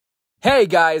Hey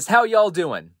guys, how y'all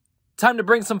doing? Time to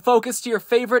bring some focus to your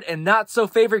favorite and not so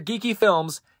favorite geeky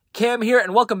films. Cam here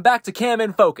and welcome back to Cam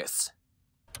in Focus.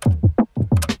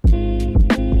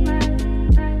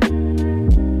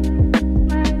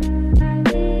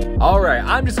 Alright,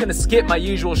 I'm just gonna skip my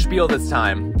usual spiel this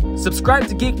time. Subscribe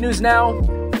to Geek News Now,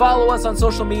 follow us on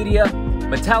social media,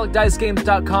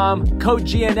 metallicdicegames.com, code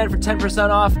GNN for 10%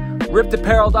 off,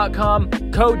 rippedapparel.com,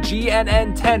 code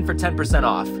GNN10 for 10%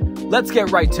 off. Let's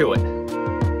get right to it.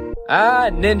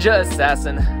 Ninja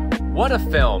Assassin. What a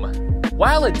film.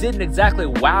 While it didn't exactly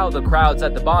wow the crowds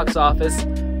at the box office,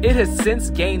 it has since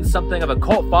gained something of a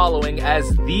cult following as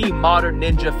the modern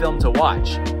ninja film to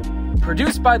watch.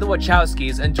 Produced by the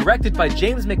Wachowskis and directed by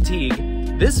James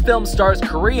McTeague, this film stars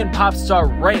Korean pop star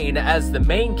Rain as the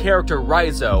main character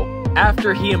Raizo,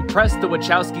 after he impressed the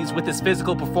Wachowskis with his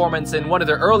physical performance in one of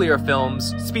their earlier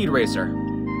films, Speed Racer.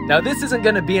 Now, this isn't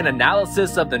going to be an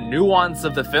analysis of the nuance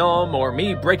of the film or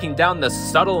me breaking down the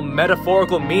subtle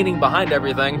metaphorical meaning behind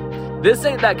everything. This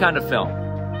ain't that kind of film.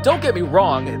 Don't get me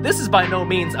wrong, this is by no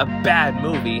means a bad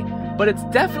movie, but it's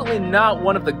definitely not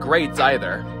one of the greats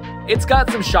either. It's got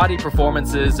some shoddy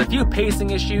performances, a few pacing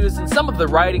issues, and some of the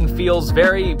writing feels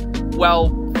very,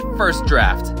 well, first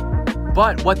draft.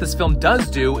 But what this film does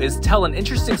do is tell an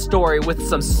interesting story with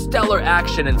some stellar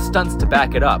action and stunts to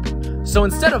back it up. So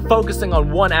instead of focusing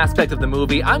on one aspect of the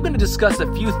movie, I'm going to discuss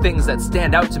a few things that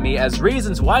stand out to me as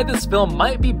reasons why this film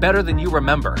might be better than you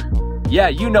remember. Yeah,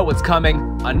 you know what's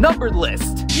coming. A numbered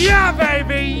list. Yeah,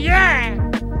 baby, yeah!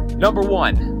 Number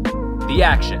 1. The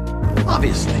action.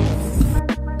 Obviously.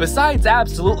 Besides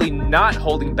absolutely not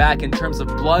holding back in terms of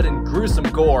blood and gruesome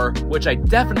gore, which I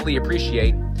definitely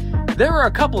appreciate, there are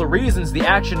a couple of reasons the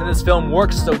action in this film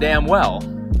works so damn well.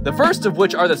 The first of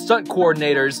which are the stunt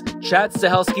coordinators, Chad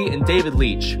Stahelski and David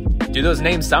Leitch. Do those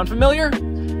names sound familiar?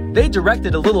 They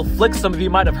directed a little flick some of you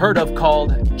might have heard of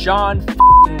called John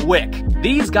Wick.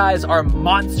 These guys are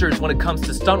monsters when it comes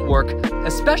to stunt work,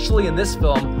 especially in this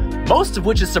film, most of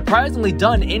which is surprisingly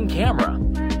done in camera.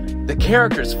 The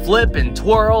characters flip and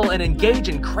twirl and engage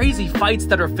in crazy fights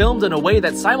that are filmed in a way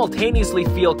that simultaneously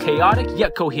feel chaotic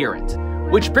yet coherent.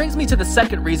 Which brings me to the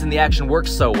second reason the action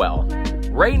works so well.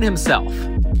 Rain himself.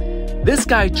 This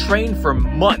guy trained for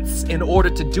months in order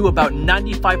to do about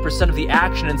 95% of the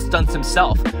action and stunts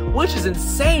himself, which is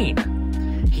insane.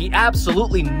 He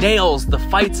absolutely nails the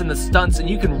fights and the stunts, and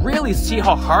you can really see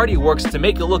how hard he works to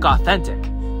make it look authentic.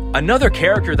 Another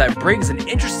character that brings an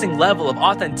interesting level of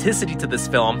authenticity to this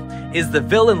film is the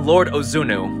villain Lord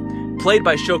Ozunu, played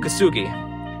by Sho Kosugi.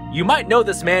 You might know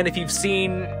this man if you've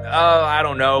seen, I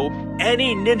don't know,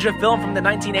 any ninja film from the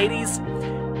 1980s.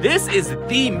 This is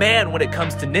the man when it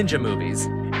comes to ninja movies,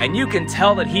 and you can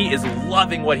tell that he is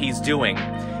loving what he's doing.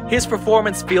 His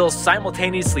performance feels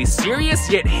simultaneously serious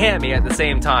yet hammy at the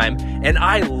same time, and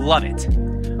I love it.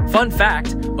 Fun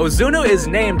fact, Ozunu is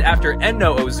named after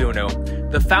Enno Ozunu,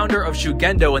 the founder of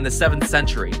Shugendo in the 7th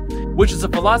century, which is a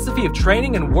philosophy of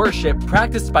training and worship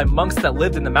practiced by monks that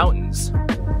lived in the mountains.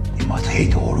 You must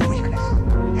hate all weakness,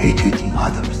 hate hating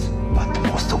others, but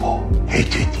most of all,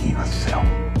 hate hating yourself.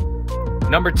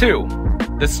 Number 2.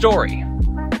 The story.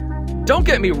 Don't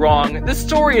get me wrong, this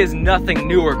story is nothing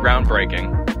new or groundbreaking.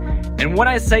 And when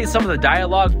I say some of the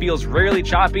dialogue feels really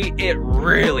choppy, it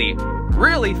really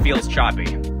feels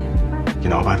choppy. You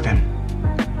know about them?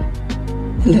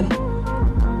 A little.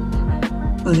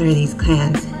 Well, there are these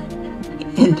clans,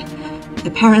 and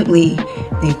apparently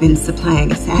they've been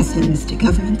supplying assassins to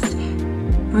governments,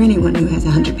 or anyone who has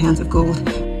 100 pounds of gold.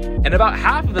 And about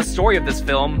half of the story of this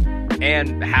film,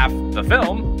 and half the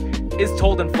film, is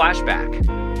told in flashback.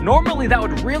 Normally that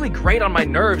would really grate on my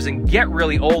nerves and get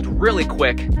really old really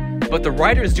quick, but the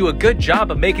writers do a good job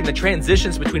of making the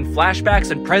transitions between flashbacks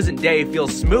and present day feel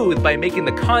smooth by making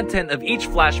the content of each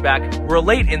flashback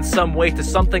relate in some way to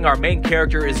something our main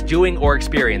character is doing or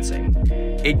experiencing.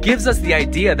 It gives us the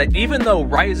idea that even though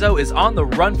Raizo is on the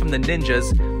run from the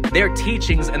ninjas, their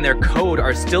teachings and their code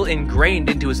are still ingrained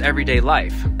into his everyday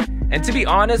life. And to be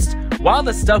honest, while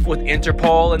the stuff with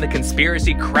Interpol and the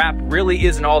conspiracy crap really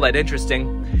isn't all that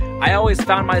interesting, I always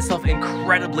found myself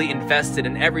incredibly invested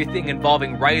in everything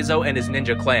involving Raizo and his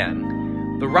ninja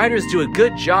clan. The writers do a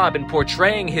good job in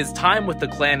portraying his time with the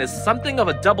clan as something of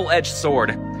a double-edged sword,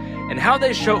 and how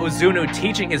they show Ozunu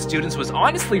teaching his students was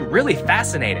honestly really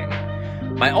fascinating.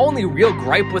 My only real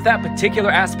gripe with that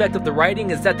particular aspect of the writing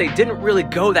is that they didn't really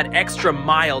go that extra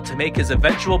mile to make his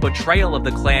eventual betrayal of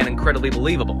the clan incredibly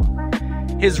believable.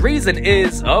 His reason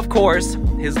is, of course,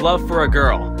 his love for a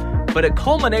girl, but it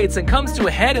culminates and comes to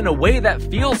a head in a way that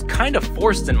feels kind of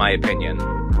forced in my opinion.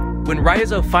 When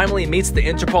Raizo finally meets the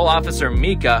Interpol officer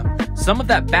Mika, Some of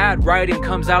that bad writing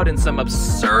comes out in some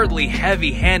absurdly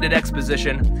heavy-handed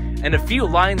exposition, and a few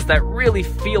lines that really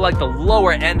feel like the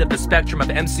lower end of the spectrum of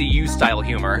MCU-style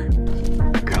humor.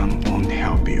 Gun won't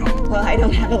help you. Well, I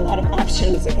don't have a lot of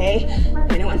options, okay?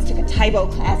 I know I took a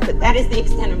Taibo class, but that is the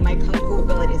extent of my kung fu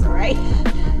abilities, all right?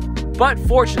 But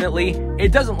fortunately,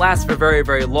 it doesn't last for very,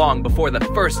 very long before the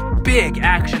first big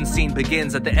action scene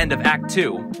begins at the end of Act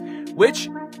 2, which,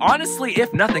 honestly,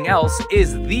 if nothing else,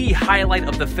 is the highlight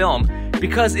of the film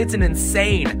because it's an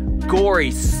insane, gory,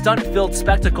 stunt-filled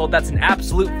spectacle that's an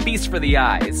absolute feast for the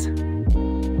eyes.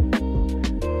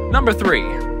 Number 3.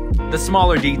 The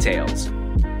smaller details.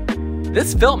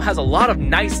 This film has a lot of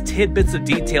nice tidbits of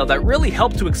detail that really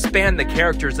help to expand the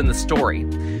characters in the story,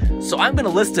 so I'm going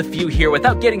to list a few here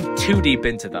without getting too deep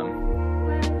into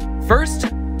them. First,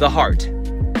 the heart.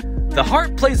 The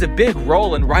heart plays a big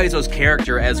role in Raizo's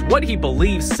character as what he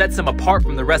believes sets him apart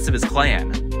from the rest of his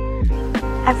clan.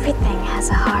 Everything has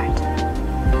a heart.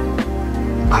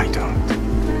 I don't.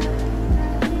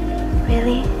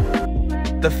 Really?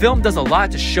 The film does a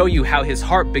lot to show you how his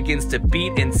heart begins to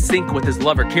beat in sync with his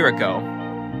lover Kiriko.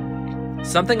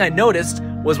 Something I noticed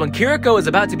was when Kiriko is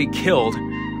about to be killed,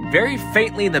 very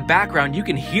faintly in the background you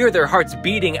can hear their hearts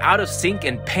beating out of sync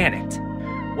and panicked.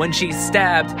 When she's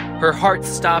stabbed, her heart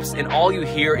stops and all you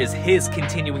hear is his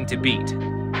continuing to beat.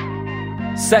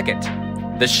 Second,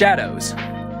 the shadows.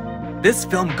 This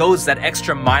film goes that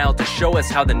extra mile to show us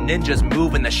how the ninjas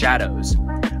move in the shadows.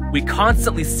 We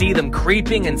constantly see them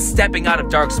creeping and stepping out of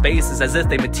dark spaces as if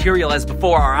they materialize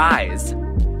before our eyes.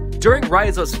 During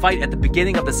Raizo's fight at the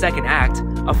beginning of the second act,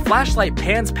 a flashlight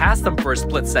pans past them for a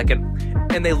split second,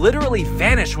 and they literally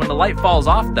vanish when the light falls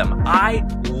off them. I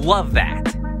love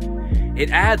that. It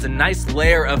adds a nice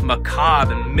layer of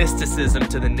macabre and mysticism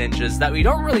to the ninjas that we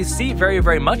don't really see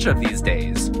very much of these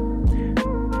days.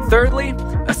 Thirdly,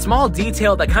 a small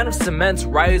detail that kind of cements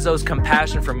Raizo's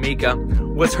compassion for Mika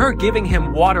was her giving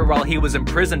him water while he was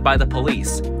imprisoned by the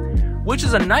police, which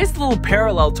is a nice little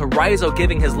parallel to Raizo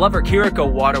giving his lover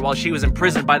Kiriko water while she was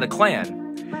imprisoned by the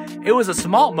clan. It was a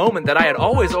small moment that I had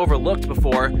always overlooked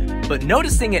before, but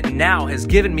noticing it now has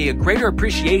given me a greater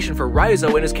appreciation for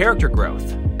Raizo and his character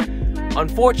growth.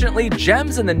 Unfortunately,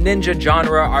 gems in the ninja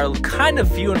genre are kind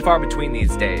of few and far between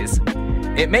these days.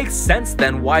 It makes sense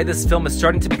then why this film is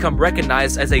starting to become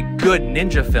recognized as a good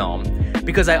ninja film,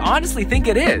 because I honestly think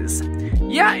it is.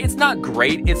 Yeah, it's not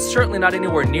great, it's certainly not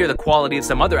anywhere near the quality of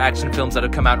some other action films that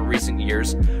have come out in recent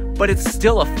years, but it's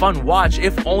still a fun watch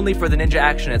if only for the ninja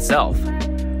action itself.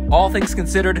 All things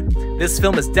considered, this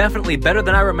film is definitely better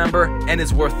than I remember and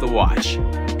is worth the watch.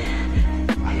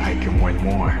 I like him one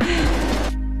more.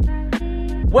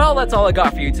 Well, that's all I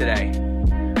got for you today.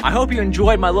 I hope you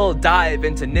enjoyed my little dive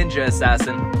into Ninja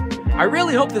Assassin. I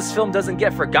really hope this film doesn't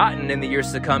get forgotten in the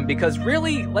years to come because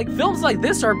really, films like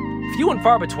this are few and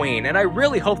far between, and I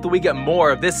really hope that we get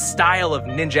more of this style of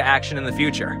ninja action in the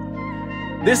future.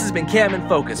 This has been Cam in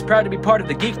Focus, proud to be part of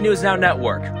the Geek News Now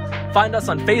Network. Find us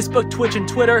on Facebook, Twitch, and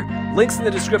Twitter, links in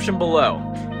the description below.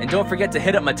 And don't forget to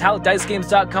hit up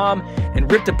metallicdicegames.com and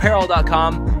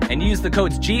rippedapparel.com and use the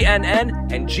codes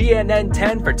GNN and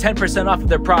GNN10 for 10% off of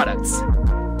their products.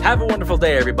 Have a wonderful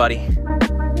day, everybody.